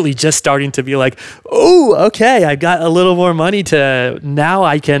barely just starting to be like, oh, okay, I got a little more money to, now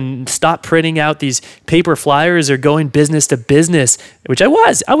I can stop printing out these paper flyers or going business to business, which I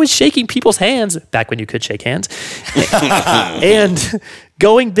was shaking people's hands back when you could shake hands and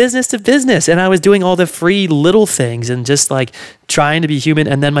going business to business. And I was doing all the free little things and just like trying to be human.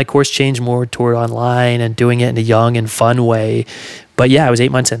 And then my course changed more toward online and doing it in a young and fun way. But yeah, I was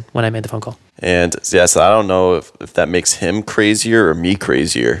 8 months in when I made the phone call. And yeah, so I don't know if that makes him crazier or me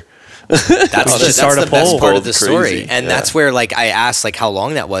crazier. That's the best part of the story. Crazy. And Yeah. that's where like I asked like how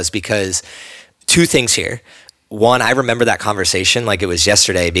long that was, because two things here. One, I remember that conversation like it was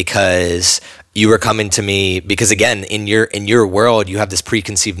yesterday, because you were coming to me because again, in your world, you have this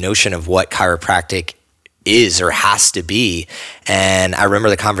preconceived notion of what chiropractic is or has to be. And I remember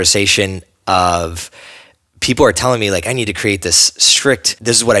the conversation of people are telling me like, I need to create this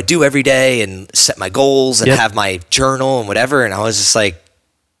is what I do every day and set my goals and have my journal and whatever. And I was just like,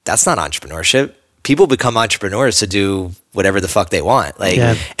 that's not entrepreneurship. People become entrepreneurs to do whatever the fuck they want. Like,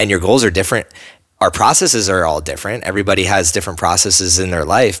 and your goals are different. Our processes are all different. Everybody has different processes in their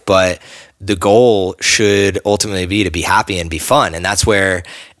life, but the goal should ultimately be to be happy and be fun. And that's where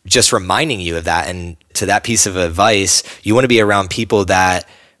just reminding you of that. And to that piece of advice, you want to be around people that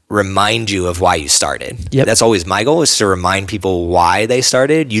remind you of why you started. That's always my goal, is to remind people why they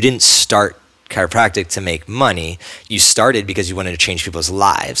started. You didn't start chiropractic to make money. You started because you wanted to change people's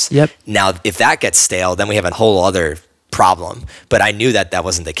lives. Now, if that gets stale, then we have a whole other problem. But I knew that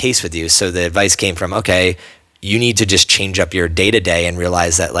wasn't the case with you. So the advice came from, okay, you need to just change up your day-to-day and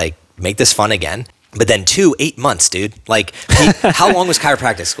realize that like, make this fun again. But then 8 months, dude. Like, how long was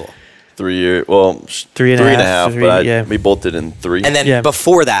chiropractic school? 3 years. Well, Three and a half, but yeah. we both did in 3. And then Yeah.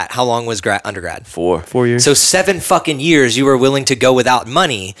 before that, how long was undergrad? 4. 4 years. So 7 fucking years you were willing to go without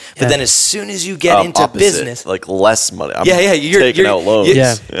money, but Yeah. then as soon as you get into Opposite, business, like less money. I'm you're taking out loans.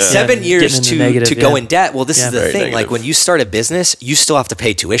 Yeah. 7 Yeah. years Getting into negative, to go yeah. in debt. Well, this Yeah. is the Very thing. Like negative. when you start a business, you still have to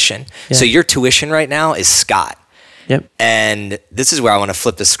pay tuition. Yeah. So your tuition right now is Scott. Yep. And this is where I want to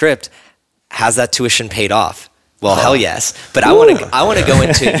flip the script. Has that tuition paid off? Well, hell yes. But I want to go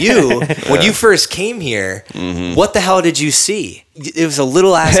into you. When you first came here, what the hell did you see? It was a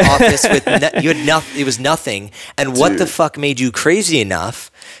little ass office with you had nothing. It was nothing. And what the fuck made you crazy enough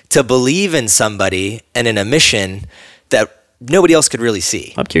to believe in somebody and in a mission that nobody else could really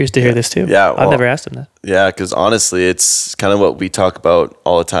see? I'm curious to hear this too. Yeah, I've well, never asked him that. Yeah, because honestly, it's kind of what we talk about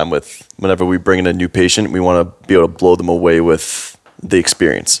all the time with whenever we bring in a new patient, we want to be able to blow them away with the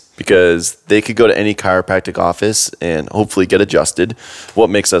experience because they could go to any chiropractic office and hopefully get adjusted.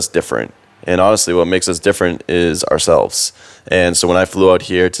 What makes us different? And honestly, what makes us different is ourselves. And so when I flew out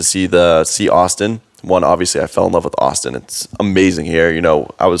here to see Austin, one, obviously I fell in love with Austin. It's amazing here. You know,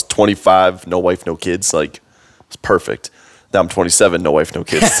 I was 25, no wife, no kids. Like, it's perfect. Now I'm 27, no wife, no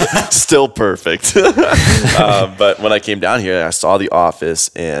kids. Still perfect. But when I came down here, I saw the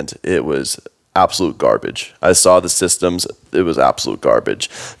office and it was absolute garbage. I saw the systems. It was absolute garbage.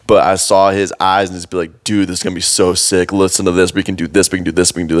 But I saw his eyes and just be like, dude, this is going to be so sick. Listen to this. We can do this. We can do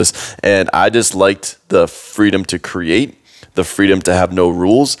this. We can do this. And I just liked the freedom to create, the freedom to have no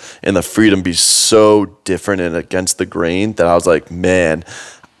rules, and the freedom to be so different and against the grain that I was like, man,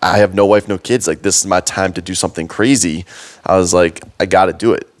 I have no wife, no kids. Like, this is my time to do something crazy. I was like, I got to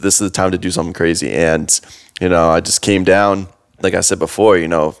do it. This is the time to do something crazy. And, you know, I just came down. Like I said before, you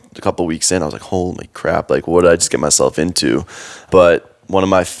know, a couple of weeks in, I was like, holy crap, like, what did I just get myself into? But one of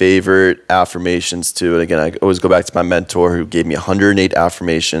my favorite affirmations too, and again, I always go back to my mentor who gave me 108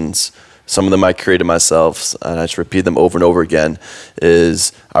 affirmations. Some of them I created myself, and I just repeat them over and over again,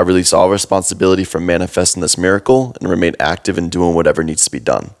 is I release all responsibility for manifesting this miracle and remain active in doing whatever needs to be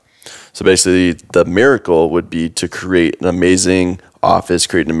done. So basically, the miracle would be to create an amazing office,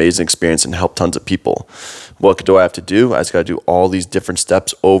 create an amazing experience, and help tons of people. What do I have to do? I just got to do all these different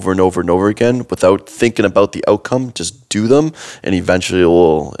steps over and over and over again without thinking about the outcome. Just do them, and eventually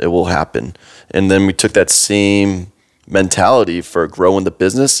it will happen. And then we took that same mentality for growing the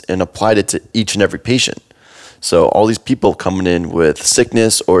business and applied it to each and every patient. So all these people coming in with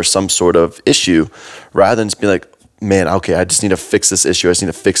sickness or some sort of issue, rather than just be like, man, okay, I just need to fix this issue. I just need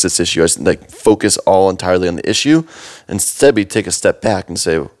to fix this issue. I just like focus all entirely on the issue. Instead, we take a step back and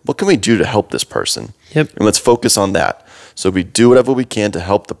say, what can we do to help this person? Yep. And let's focus on that. So we do whatever we can to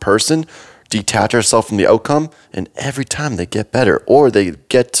help the person, detach ourselves from the outcome, and every time they get better, or they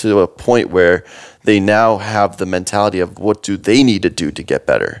get to a point where they now have the mentality of what do they need to do to get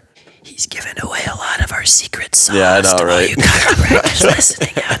better. He's giving away a lot of our secret sauce. Yeah, I know, to all right? you chiropractors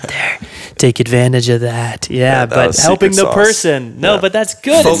listening out there. Take advantage of that. Yeah, that but was helping secret the sauce. person. No, Yeah. but that's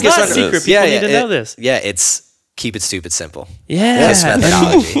good. Focus it's not on- secret. People need to know this. Yeah, it's keep it stupid simple. Yeah. Kiss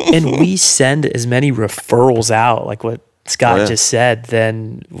methodology. And we send as many referrals out, like what Scott Oh, yeah. just said,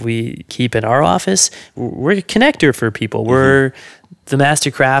 than we keep in our office. We're a connector for people. We're the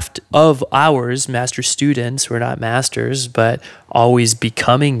mastercraft of ours, master students. We're not masters, but always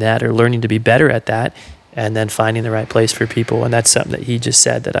becoming that or learning to be better at that, and then finding the right place for people. And that's something that he just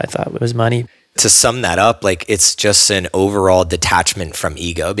said that I thought was money. To sum that up, like it's just an overall detachment from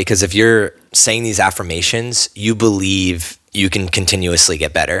ego, because if you're saying these affirmations, you believe you can continuously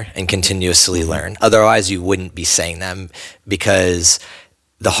get better and continuously learn. Otherwise, you wouldn't be saying them, because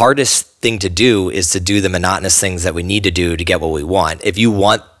the hardest thing to do is to do the monotonous things that we need to do to get what we want. If you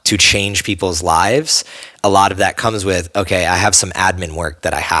want to change people's lives, a lot of that comes with, okay, I have some admin work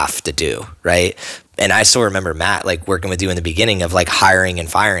that I have to do, right? And I still remember Matt, like working with you in the beginning of like hiring and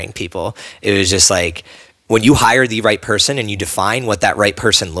firing people. It was just like, when you hire the right person and you define what that right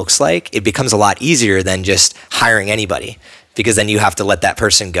person looks like, it becomes a lot easier than just hiring anybody, because then you have to let that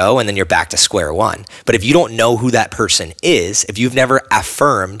person go and then you're back to square one. But if you don't know who that person is, if you've never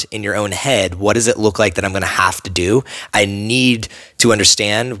affirmed in your own head, what does it look like that I'm going to have to do? I need to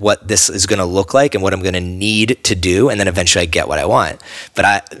understand what this is going to look like and what I'm going to need to do. And then eventually I get what I want.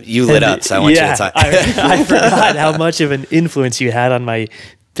 But you lit up, so I want you to talk. I forgot how much of an influence you had on my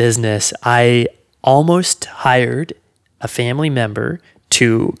business. I almost hired a family member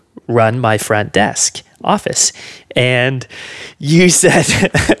to run my front desk office. And you said,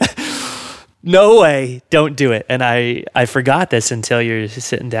 no way, don't do it. And I forgot this until you're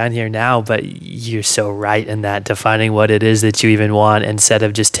sitting down here now, but you're so right in that, defining what it is that you even want instead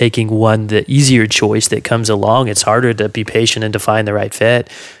of just taking the easier choice that comes along. It's harder to be patient and define the right fit.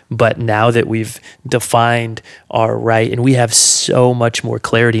 But now that we've defined our right, and we have so much more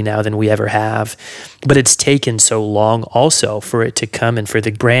clarity now than we ever have, but it's taken so long also for it to come and for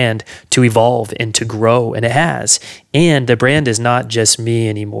the brand to evolve and to grow, and it has. And the brand is not just me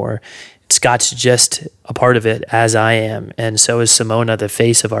anymore. Scott's just a part of it, as I am. And so is Simona, the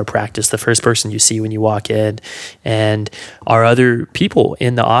face of our practice, the first person you see when you walk in. And our other people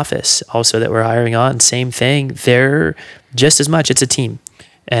in the office also that we're hiring on, same thing. They're just as much. It's a team.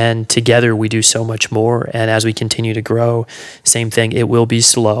 And together we do so much more. And as we continue to grow, same thing. It will be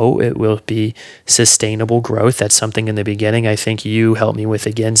slow. It will be sustainable growth. That's something in the beginning I think you helped me with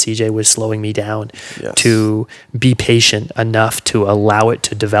again, CJ, was slowing me down to be patient enough to allow it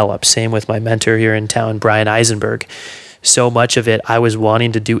to develop. Same with my mentor here in town, Brian Eisenberg. So much of it, I was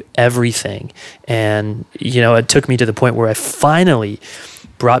wanting to do everything. And, it took me to the point where I finally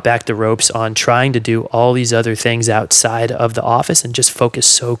brought back the ropes on trying to do all these other things outside of the office and just focus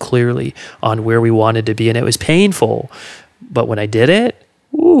so clearly on where we wanted to be. And it was painful. But when I did it,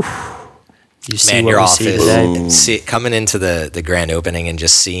 you see Man, what your we office, see today. coming into the grand opening and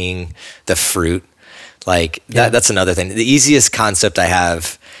just seeing the fruit, that's another thing. The easiest concept I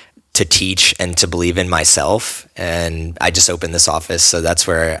have to teach and to believe in myself, and I just opened this office, so that's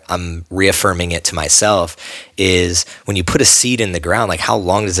where I'm reaffirming it to myself, is when you put a seed in the ground, how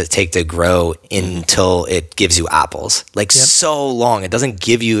long does it take to grow until it gives you apples? So long. It doesn't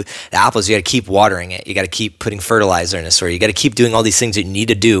give you the apples. You got to keep watering it. You got to keep putting fertilizer in the soil. You got to keep doing all these things that you need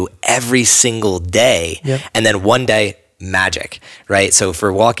to do every single day. And then one day, magic, right? So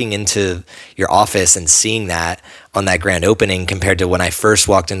for walking into your office and seeing that on that grand opening compared to when I first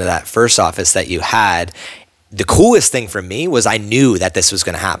walked into that first office that you had, the coolest thing for me was I knew that this was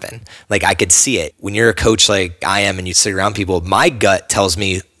going to happen. I could see it. When you're a coach like I am and you sit around people, my gut tells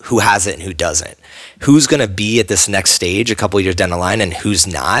me who has it and who doesn't. Who's going to be at this next stage a couple of years down the line and who's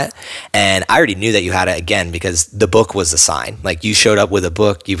not. And I already knew that you had it again because the book was the sign. You showed up with a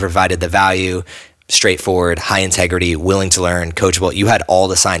book, you provided the value, straightforward, high integrity, willing to learn, coachable. You had all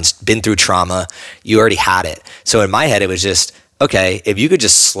the signs, been through trauma. You already had it. So in my head, it was just, okay, if you could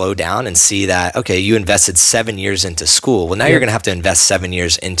just slow down and see that, okay, you invested 7 years into school. Well, now you're going to have to invest 7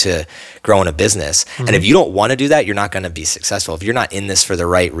 years into growing a business. And if you don't want to do that, you're not going to be successful. If you're not in this for the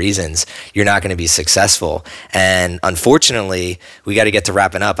right reasons, you're not going to be successful. And unfortunately, we got to get to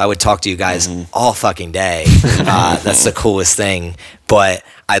wrapping up. I would talk to you guys all fucking day. That's the coolest thing. But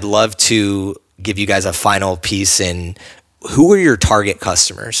I'd love to give you guys a final piece in who are your target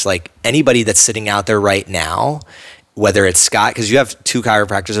customers? Anybody that's sitting out there right now, whether it's Scott, because you have 2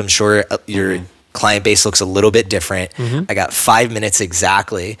 chiropractors, I'm sure your client base looks a little bit different. I got 5 minutes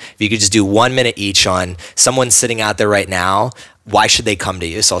exactly. If you could just do 1 minute each on someone sitting out there right now, why should they come to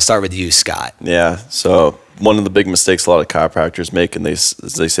you? So I'll start with you, Scott. Yeah. So one of the big mistakes a lot of chiropractors make, and they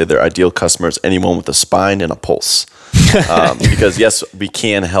say their ideal customer is anyone with a spine and a pulse. Because yes, we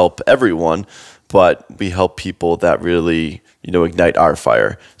can help everyone, but we help people that really, ignite our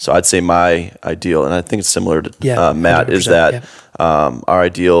fire. So I'd say my ideal, and I think it's similar to Matt, is that our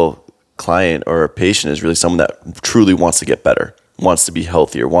ideal client or patient is really someone that truly wants to get better, wants to be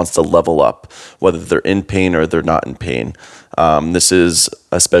healthier, wants to level up, whether they're in pain or they're not in pain. This is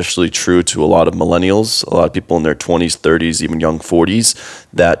especially true to a lot of millennials, a lot of people in their 20s, 30s, even young 40s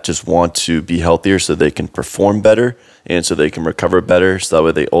that just want to be healthier so they can perform better and so they can recover better, so that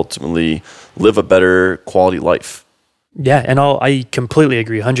way they ultimately live a better quality life. Yeah, and I completely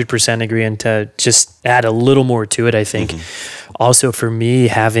agree, 100% agree. And to just add a little more to it, I think also for me,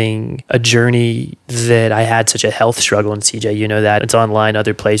 having a journey that I had such a health struggle in, CJ, you know that. It's online,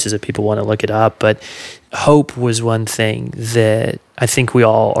 other places if people want to look it up. But hope was one thing that I think we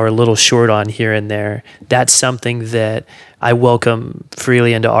all are a little short on here and there. That's something that I welcome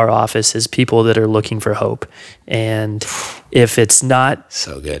freely into our office is people that are looking for hope. And if it's not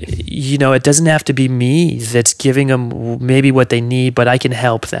so good, it doesn't have to be me that's giving them maybe what they need, but I can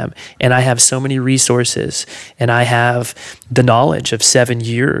help them. And I have so many resources and I have the knowledge of 7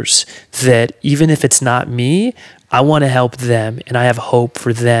 years that even if it's not me, I want to help them and I have hope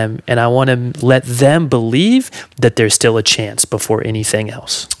for them and I want to let them believe that there's still a chance before anything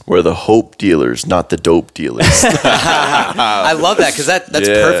else. We're the hope dealers, not the dope dealers. I love that because that's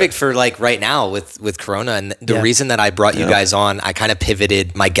perfect for right now with Corona. And the reason that I brought you guys on, I kind of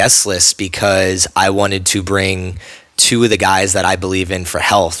pivoted my guest list because I wanted to bring 2 of the guys that I believe in for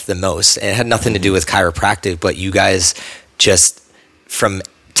health the most. And it had nothing to do with chiropractic, but you guys just from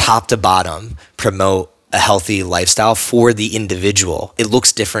top to bottom promote a healthy lifestyle for the individual. It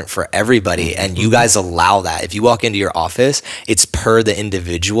looks different for everybody, and you guys allow that. If you walk into your office, it's per the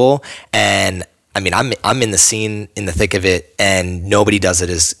individual. And I mean, I'm in the scene, in the thick of it, and nobody does it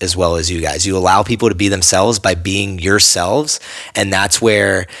as well as you guys. You allow people to be themselves by being yourselves, and that's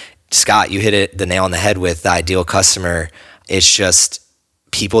where, Scott, you hit the nail on the head with the ideal customer. It's just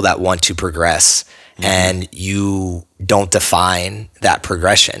people that want to progress, and you don't define that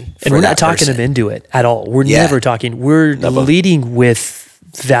progression. And we're not talking them into it at all. We're never talking. We're leading with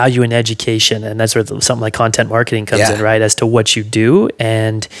value in education, and that's where something like content marketing comes in, right? As to what you do.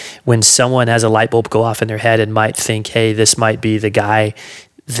 And when someone has a light bulb go off in their head and might think, hey, this might be the guy,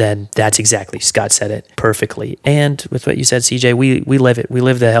 then that's exactly, Scott said it perfectly. And with what you said, CJ, we live it. We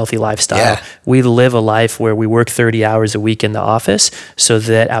live the healthy lifestyle. Yeah. We live a life where we work 30 hours a week in the office, so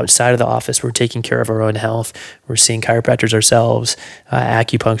that outside of the office, we're taking care of our own health. We're seeing chiropractors ourselves,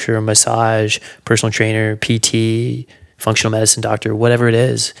 acupuncture, massage, personal trainer, PT, functional medicine doctor, whatever it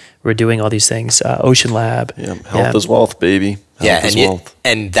is. We're doing all these things. Ocean Lab. Yeah, health is wealth, baby. Health is wealth.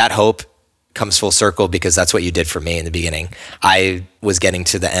 And that hope comes full circle, because that's what you did for me in the beginning. I was getting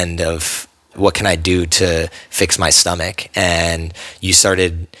to the end of what can I do to fix my stomach, and you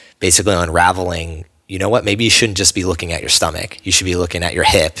started basically unraveling, you know what, maybe you shouldn't just be looking at your stomach. You should be looking at your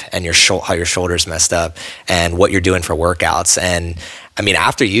hip and how your shoulder's messed up and what you're doing for workouts. And I mean,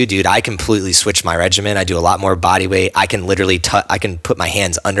 after you, dude, I completely switched my regimen. I do a lot more body weight. I can literally I can put my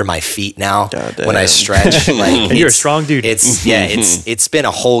hands under my feet now when I stretch. Like, and you're a strong dude. It's been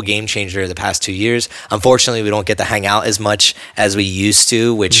a whole game changer the past 2 years. Unfortunately, we don't get to hang out as much as we used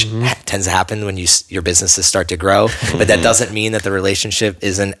to, which tends to happen when your businesses start to grow. But that doesn't mean that the relationship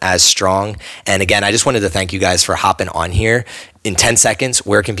isn't as strong. And again, I just wanted to thank you guys for hopping on here. In 10 seconds,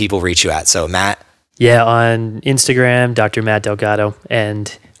 where can people reach you at? So, Matt. Yeah, on Instagram, Dr. Matt Delgado,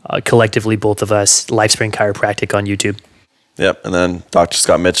 and collectively both of us, LifeSpring Chiropractic on YouTube. Yep, and then Dr.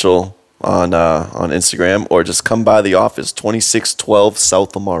 Scott Mitchell on Instagram, or just come by the office, 2612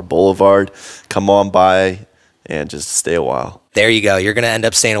 South Lamar Boulevard. Come on by and just stay a while. There you go. You're going to end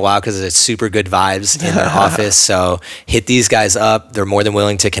up staying a while because it's super good vibes in their office. So hit these guys up. They're more than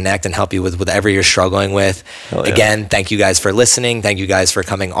willing to connect and help you with whatever you're struggling with. Yeah. Again, thank you guys for listening. Thank you guys for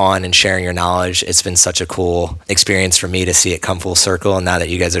coming on and sharing your knowledge. It's been such a cool experience for me to see it come full circle. And now that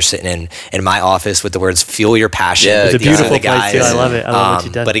you guys are sitting in my office with the words, fuel your passion. Yeah, it's a beautiful place too. I love it. I love what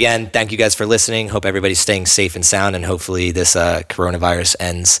you've done. But again, thank you guys for listening. Hope everybody's staying safe and sound. And hopefully this coronavirus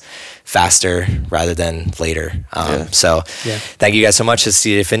ends faster rather than later. So thank you guys so much. This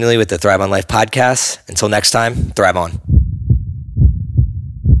is CJ Finley with the Thrive on Life podcast. Until next time, thrive on.